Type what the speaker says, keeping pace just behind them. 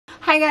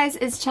Hi guys,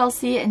 it's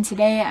Chelsea, and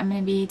today I'm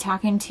going to be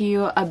talking to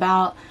you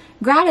about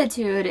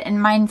gratitude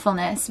and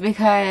mindfulness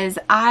because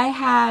I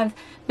have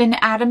been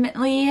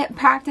adamantly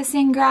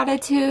practicing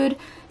gratitude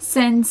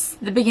since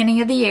the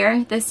beginning of the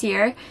year, this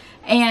year,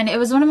 and it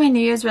was one of my New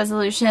Year's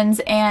resolutions,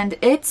 and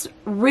it's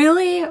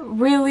really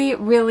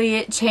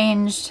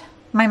changed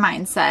my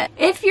mindset.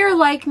 If you're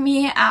like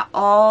me at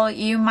all,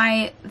 you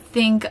might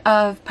think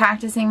of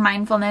practicing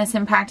mindfulness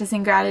and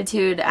practicing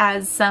gratitude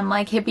as some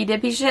like hippy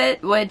dippy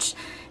shit, which,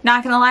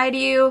 not gonna lie to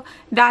you,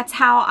 that's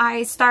how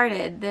I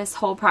started this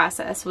whole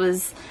process.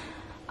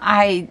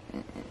 I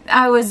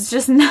was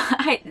just not,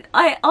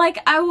 I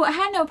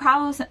had no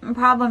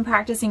problem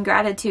practicing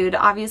gratitude.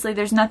 Obviously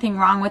there's nothing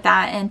wrong with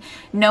that, and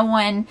no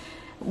one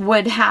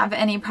would have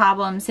any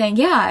problem saying,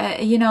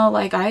 yeah, you know,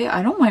 like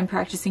I don't mind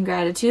practicing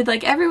gratitude.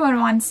 Like, everyone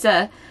wants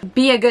to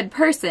be a good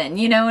person,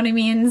 you know what I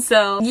mean?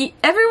 So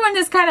everyone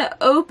is kind of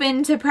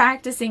open to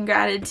practicing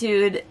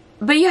gratitude,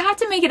 but you have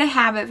to make it a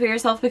habit for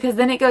yourself, because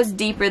then it goes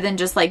deeper than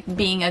just like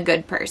being a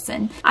good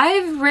person.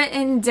 I've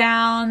written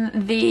down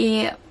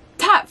the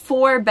top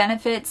 4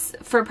 benefits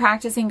for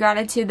practicing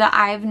gratitude that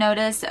I've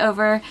noticed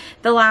over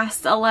the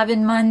last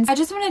 11 months. I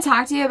just want to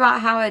talk to you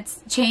about how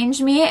it's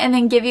changed me, and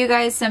then give you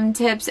guys some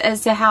tips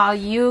as to how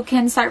you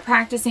can start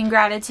practicing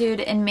gratitude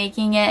and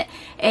making it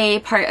a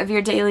part of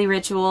your daily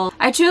ritual.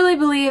 I truly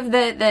believe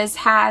that this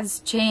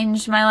has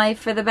changed my life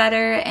for the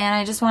better, and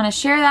I just want to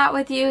share that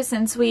with you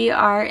since we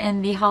are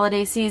in the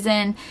holiday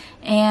season.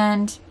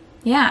 And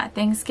yeah,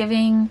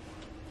 Thanksgiving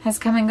has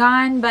come and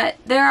gone, but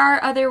there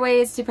are other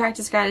ways to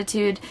practice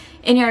gratitude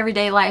in your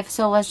everyday life,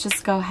 so let's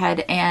just go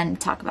ahead and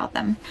talk about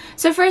them.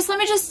 So first, let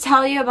me just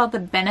tell you about the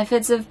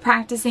benefits of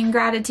practicing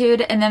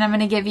gratitude, and then I'm going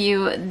to give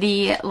you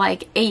the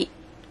like 8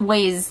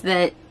 ways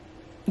that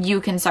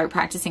you can start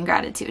practicing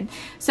gratitude.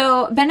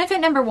 So benefit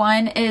number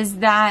 1 is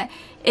that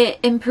it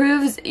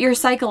improves your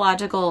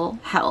psychological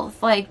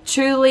health. Like,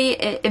 truly,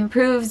 it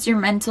improves your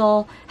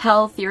mental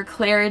health, your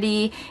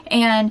clarity,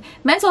 and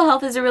mental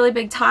health is a really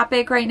big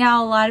topic right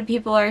now. A lot of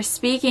people are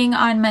speaking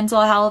on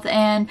mental health,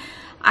 and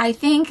I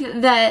think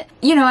that,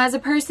 you know, as a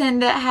person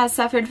that has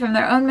suffered from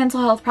their own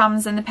mental health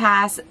problems in the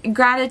past,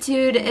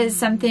 gratitude is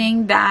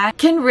something that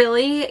can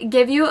really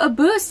give you a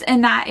boost in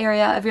that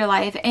area of your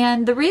life.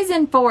 And the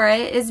reason for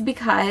it is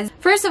because,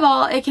 first of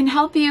all, it can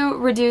help you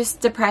reduce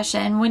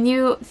depression. When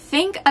you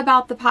think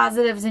about the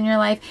positives in your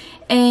life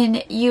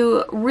and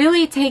you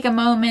really take a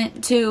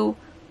moment to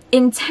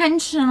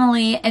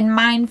intentionally and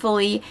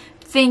mindfully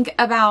think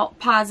about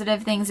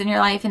positive things in your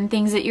life and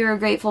things that you're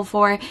grateful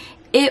for,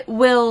 it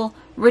will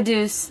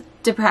reduce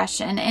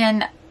depression.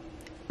 And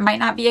might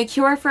not be a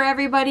cure for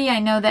everybody. I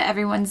know that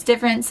everyone's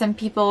different. Some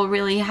people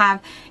really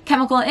have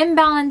chemical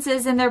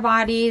imbalances in their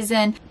bodies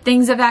and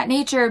things of that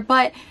nature,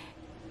 but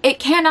it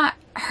cannot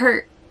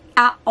hurt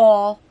at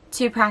all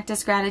to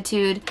practice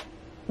gratitude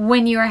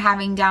when you are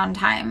having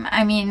downtime.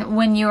 I mean,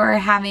 when you are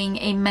having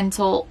a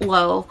mental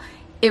low,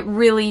 it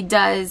really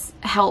does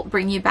help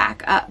bring you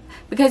back up,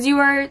 because you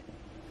are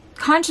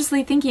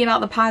consciously thinking about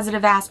the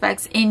positive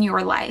aspects in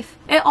your life.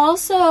 It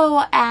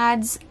also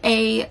adds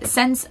a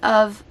sense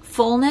of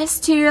fullness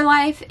to your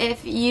life.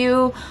 If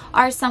you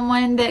are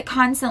someone that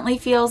constantly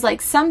feels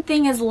like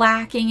something is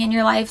lacking in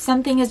your life,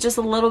 something is just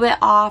a little bit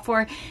off,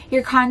 or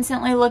you're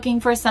constantly looking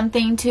for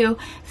something to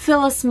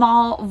fill a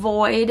small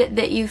void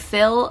that you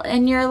feel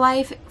in your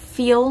life,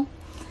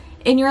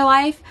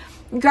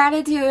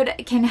 gratitude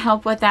can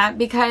help with that,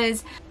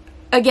 because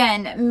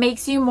again,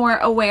 makes you more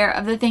aware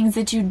of the things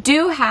that you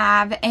do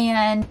have,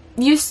 and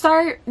you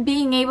start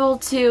being able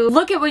to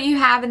look at what you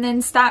have and then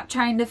stop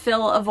trying to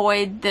fill a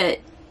void that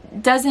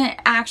doesn't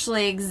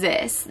actually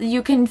exist.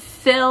 You can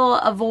fill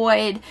a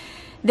void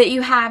that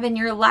you have in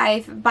your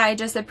life by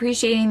just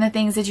appreciating the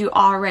things that you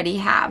already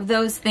have.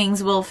 Those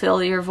things will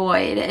fill your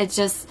void. It's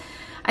just,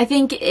 I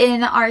think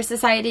in our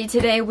society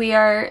today, we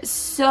are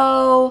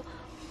so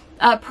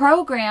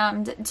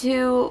programmed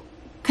to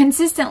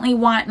consistently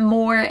want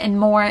more and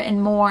more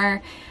and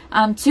more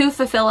to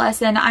fulfill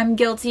us, and I'm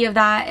guilty of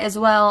that as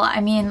well.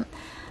 I mean,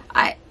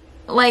 I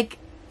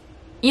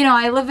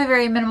live a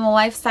very minimal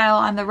lifestyle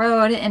on the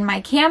road in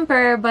my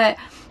camper, but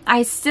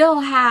I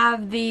still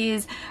have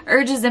these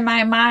urges in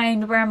my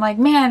mind where I'm like,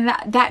 man,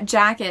 that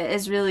jacket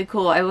is really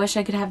cool. I wish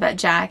I could have that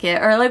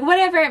jacket, or like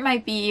whatever it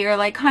might be, or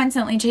like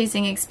constantly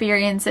chasing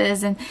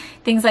experiences and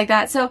things like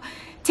that. So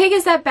take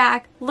a step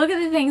back, look at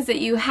the things that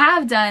you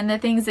have done, the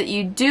things that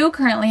you do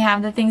currently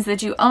have, the things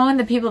that you own,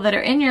 the people that are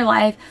in your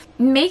life.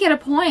 Make it a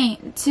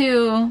point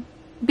to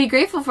be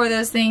grateful for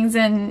those things,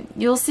 and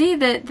you'll see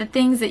that the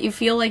things that you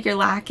feel like you're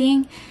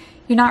lacking,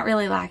 you're not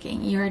really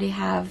lacking. You already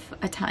have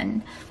a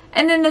ton.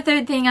 And then the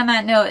third thing on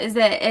that note is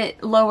that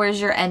it lowers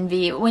your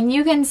envy. When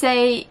you can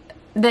say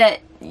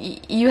that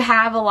you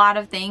have a lot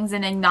of things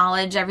and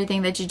acknowledge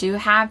everything that you do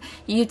have,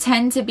 you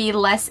tend to be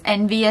less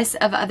envious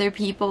of other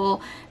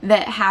people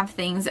that have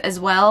things as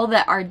well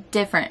that are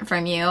different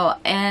from you.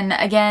 And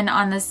again,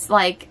 on this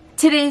like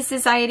today's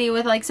society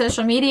with like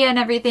social media and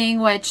everything,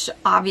 which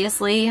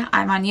obviously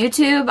I'm on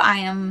YouTube, I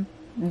am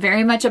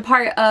very much a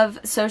part of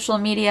social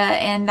media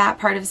and that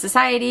part of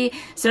society,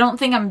 so don't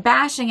think I'm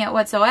bashing it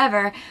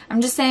whatsoever.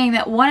 I'm just saying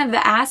that one of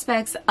the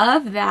aspects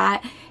of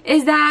that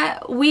is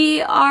that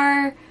we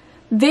are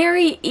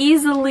very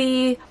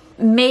easily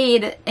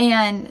made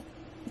and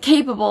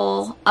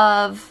capable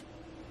of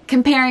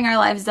comparing our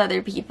lives to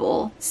other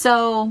people.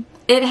 So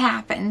it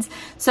happens.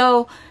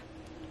 So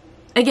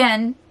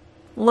again,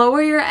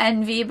 lower your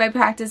envy by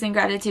practicing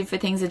gratitude for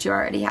things that you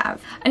already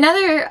have.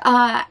 Another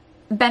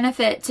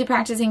benefit to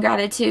practicing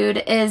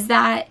gratitude is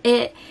that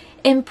it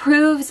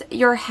improves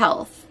your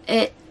health.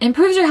 It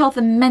improves your health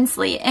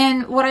immensely.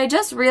 And what I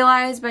just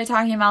realized by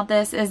talking about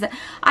this is that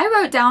I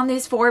wrote down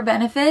these 4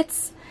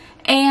 benefits,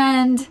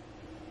 and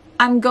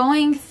I'm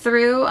going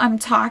through, I'm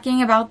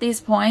talking about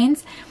these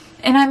points,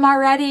 and I'm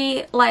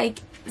already like,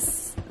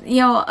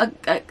 you know,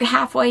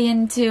 halfway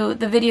into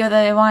the video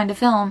that I wanted to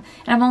film,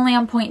 and I'm only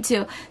on point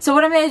 2. So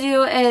what I'm going to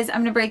do is I'm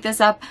going to break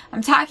this up.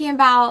 I'm talking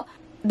about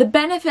the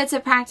benefits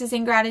of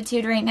practicing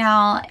gratitude right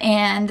now,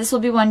 and this will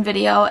be one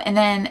video, and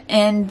then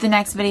in the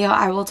next video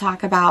I will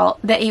talk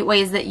about the 8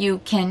 ways that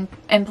you can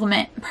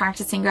implement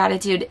practicing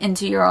gratitude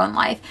into your own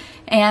life.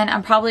 And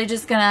I'm probably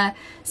just gonna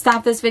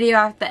stop this video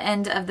at the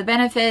end of the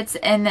benefits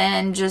and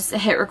then just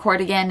hit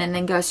record again and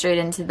then go straight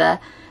into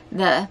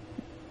the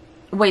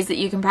ways that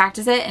you can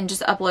practice it and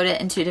just upload it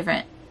in 2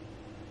 different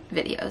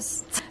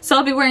videos. So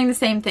I'll be wearing the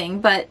same thing,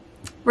 but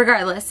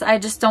regardless, I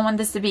just don't want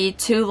this to be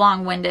too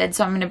long-winded,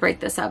 so I'm going to break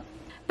this up.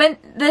 But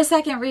the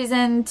second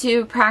reason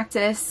to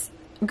practice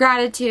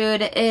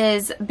gratitude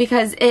is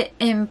because it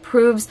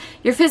improves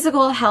your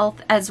physical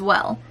health as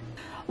well.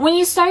 When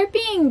you start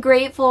being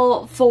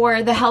grateful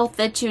for the health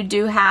that you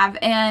do have,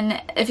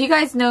 and if you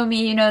guys know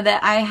me, you know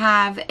that I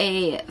have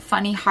a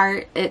funny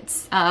heart.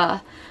 It's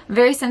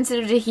very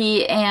sensitive to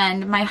heat,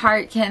 and my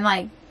heart can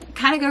like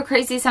kind of go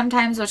crazy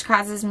sometimes, which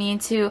causes me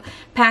to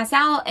pass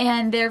out,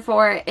 and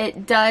therefore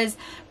it does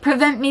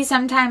prevent me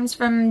sometimes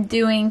from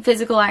doing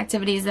physical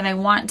activities that I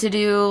want to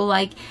do,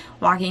 like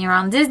walking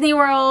around Disney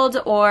World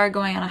or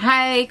going on a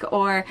hike,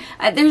 or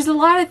there's a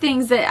lot of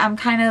things that I'm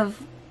kind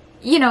of,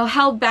 you know,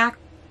 held back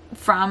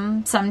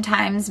from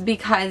sometimes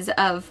because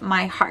of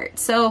my heart.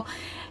 So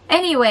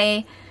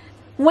anyway,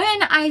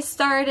 when I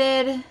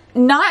started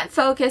not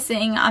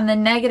focusing on the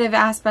negative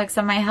aspects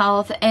of my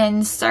health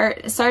and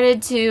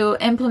started to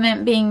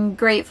implement being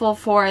grateful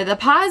for the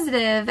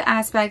positive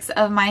aspects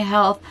of my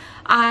health,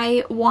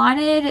 I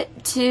wanted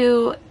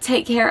to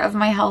take care of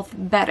my health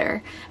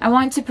better. I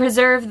want to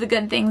preserve the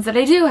good things that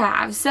I do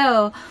have.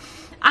 So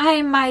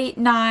I might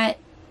not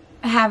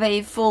have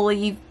a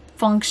fully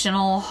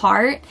functional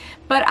heart,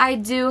 but I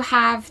do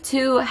have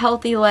 2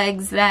 healthy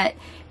legs that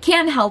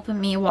can help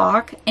me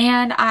walk,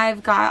 and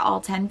I've got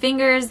all 10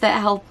 fingers that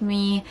help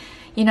me,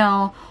 you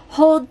know,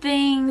 hold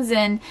things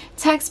and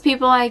text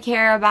people I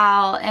care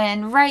about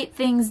and write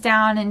things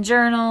down and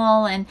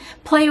journal and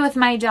play with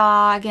my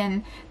dog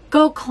and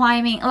go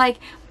climbing. Like,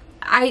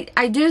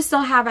 I do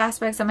still have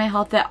aspects of my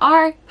health that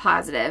are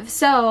positive,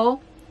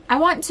 so I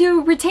want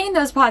to retain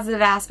those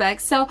positive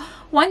aspects. So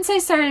once I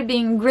started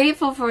being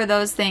grateful for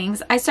those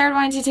things, I started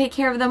wanting to take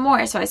care of them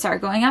more. So I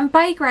started going on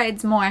bike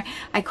rides more.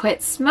 I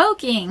quit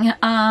smoking.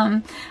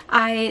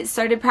 I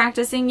started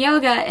practicing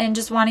yoga and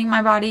just wanting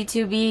my body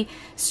to be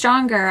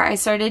stronger. I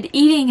started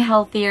eating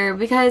healthier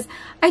because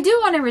I do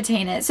want to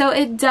retain it. So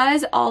it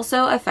does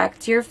also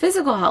affect your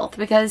physical health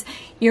because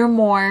you're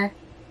more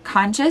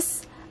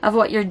conscious of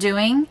what you're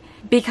doing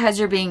because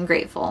you're being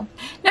grateful.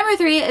 Number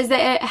 3 is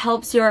that it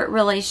helps your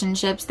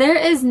relationships. There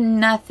is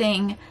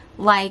nothing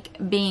like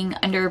being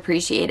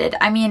underappreciated.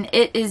 I mean,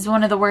 it is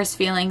one of the worst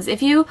feelings.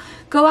 If you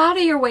go out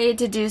of your way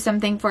to do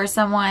something for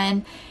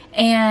someone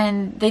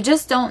and they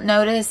just don't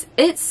notice,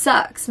 it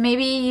sucks.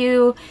 Maybe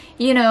you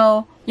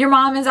know, your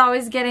mom is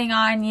always getting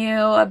on you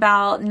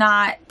about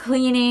not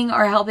cleaning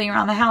or helping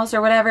around the house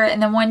or whatever,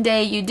 and then one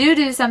day you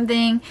do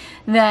something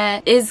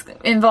that is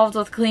involved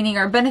with cleaning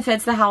or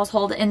benefits the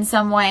household in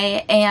some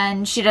way,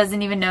 and she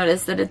doesn't even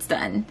notice that it's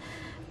done.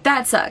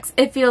 That sucks.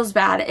 It feels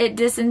bad. It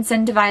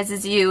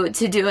disincentivizes you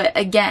to do it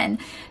again.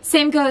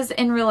 Same goes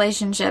in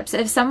relationships.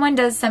 If someone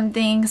does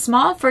something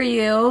small for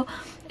you,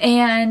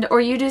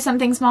 or you do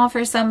something small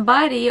for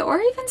somebody,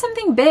 or even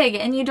something big,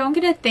 and you don't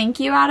get a thank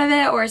you out of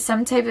it or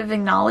some type of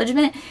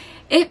acknowledgement,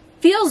 it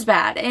feels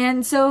bad,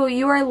 and so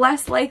you are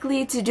less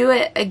likely to do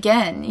it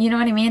again. You know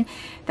what I mean?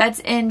 That's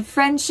in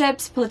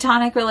friendships,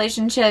 platonic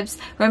relationships,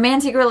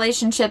 romantic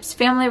relationships,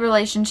 family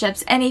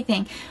relationships,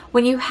 anything.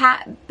 When you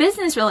have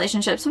business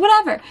relationships,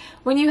 whatever.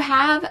 When you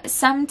have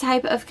some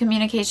type of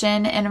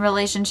communication in a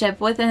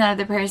relationship with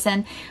another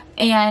person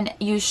and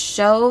you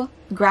show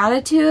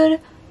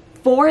gratitude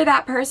for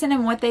that person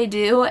and what they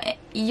do,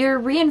 you're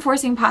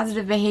reinforcing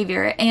positive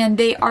behavior, and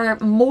they are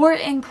more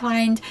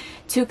inclined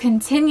to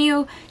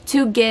continue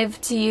to give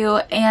to you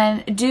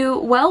and do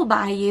well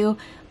by you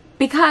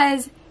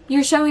because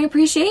you're showing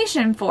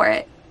appreciation for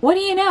it. What do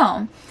you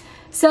know?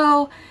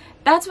 So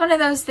that's one of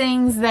those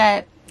things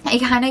that it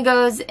kind of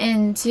goes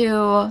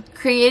into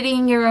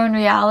creating your own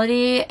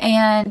reality,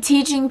 and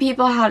teaching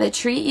people how to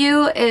treat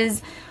you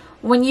is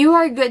when you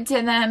are good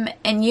to them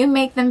and you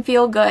make them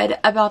feel good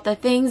about the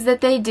things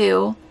that they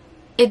do,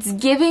 it's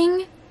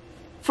giving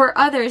for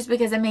others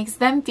because it makes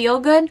them feel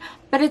good,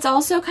 but it's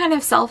also kind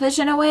of selfish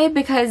in a way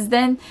because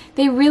then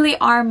they really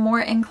are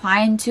more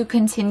inclined to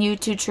continue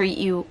to treat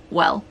you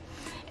well.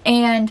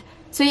 And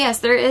so yes,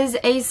 there is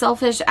a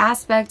selfish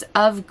aspect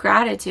of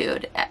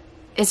gratitude.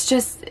 It's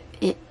just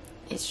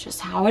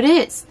how it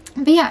is.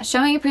 But yeah,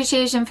 showing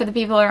appreciation for the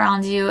people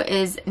around you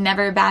is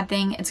never a bad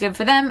thing. It's good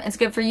for them, it's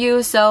good for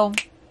you, so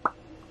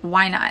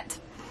why not?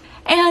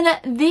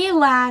 And the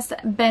last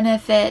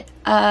benefit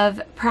of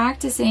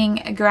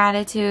practicing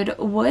gratitude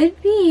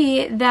would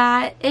be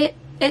that it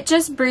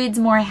just breeds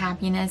more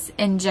happiness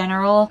in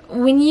general.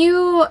 When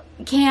you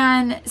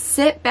can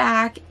sit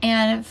back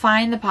and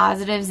find the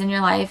positives in your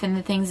life and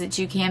the things that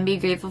you can be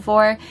grateful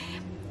for,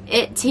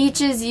 it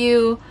teaches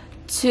you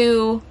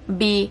to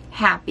be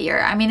happier.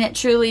 I mean, it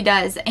truly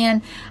does.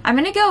 And I'm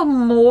going to go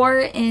more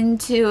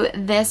into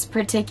this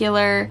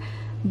particular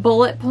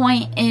bullet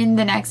point in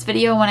the next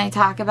video when I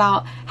talk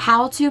about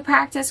how to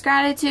practice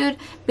gratitude,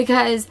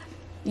 because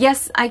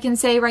yes, I can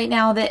say right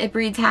now that it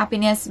breeds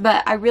happiness,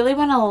 but I really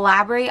want to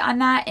elaborate on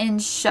that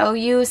and show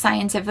you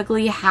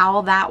scientifically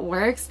how that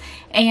works.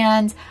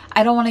 And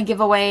I don't want to give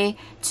away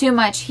too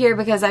much here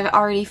because I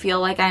already feel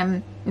like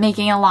I'm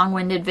making a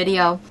long-winded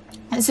video.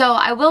 So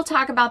I will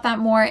talk about that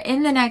more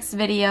in the next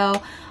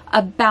video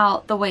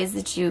about the ways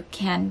that you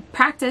can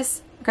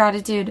practice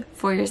gratitude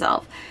for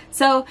yourself.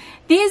 So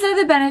these are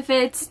the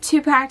benefits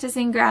to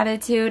practicing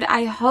gratitude.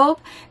 I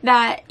hope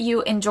that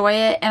you enjoy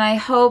it, and I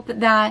hope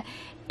that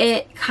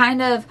it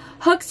kind of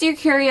hooks your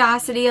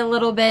curiosity a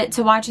little bit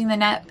to watching the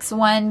next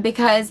one,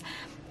 because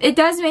it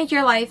does make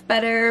your life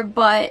better,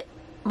 but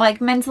like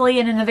mentally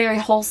and in a very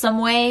wholesome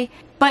way,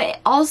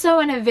 but also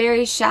in a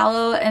very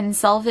shallow and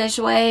selfish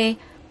way.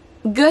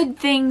 Good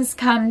things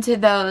come to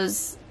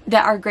those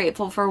that are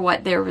grateful for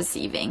what they're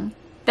receiving.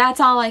 That's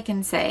all I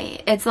can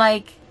say. It's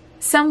like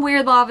some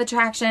weird law of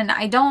attraction.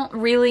 I don't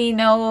really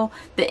know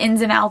the ins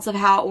and outs of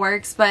how it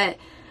works, but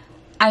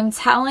I'm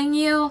telling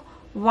you,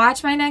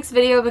 watch my next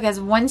video,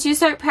 because once you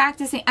start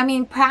practicing, I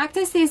mean,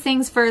 practice these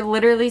things for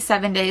literally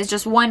 7 days,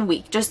 just 1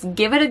 week. Just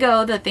give it a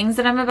go, the things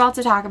that I'm about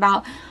to talk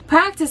about.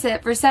 Practice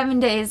it for 7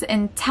 days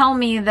and tell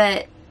me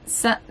that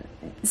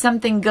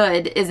something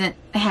good isn't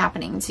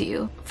happening to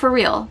you. For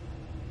real.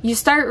 You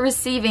start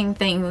receiving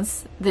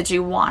things that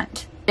you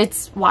want.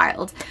 It's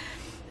wild.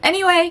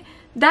 Anyway,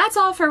 that's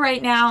all for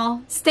right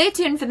now. Stay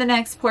tuned for the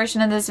next portion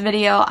of this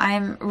video.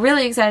 I'm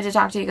really excited to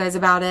talk to you guys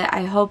about it.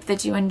 I hope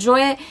that you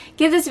enjoy it.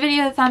 Give this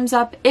video a thumbs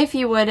up if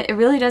you would. It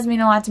really does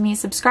mean a lot to me.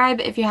 Subscribe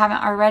if you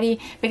haven't already,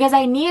 because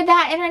I need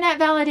that internet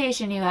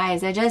validation, you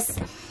guys. I just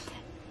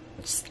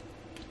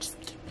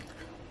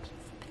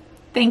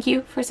thank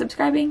you for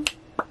subscribing.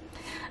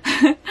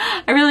 I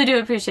really do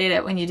appreciate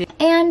it when you do.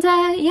 And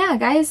yeah,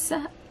 guys,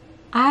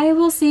 I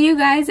will see you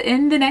guys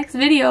in the next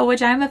video,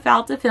 which I'm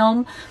about to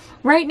film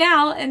right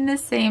now in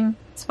this same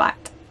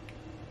spot.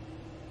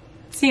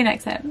 See you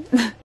next time.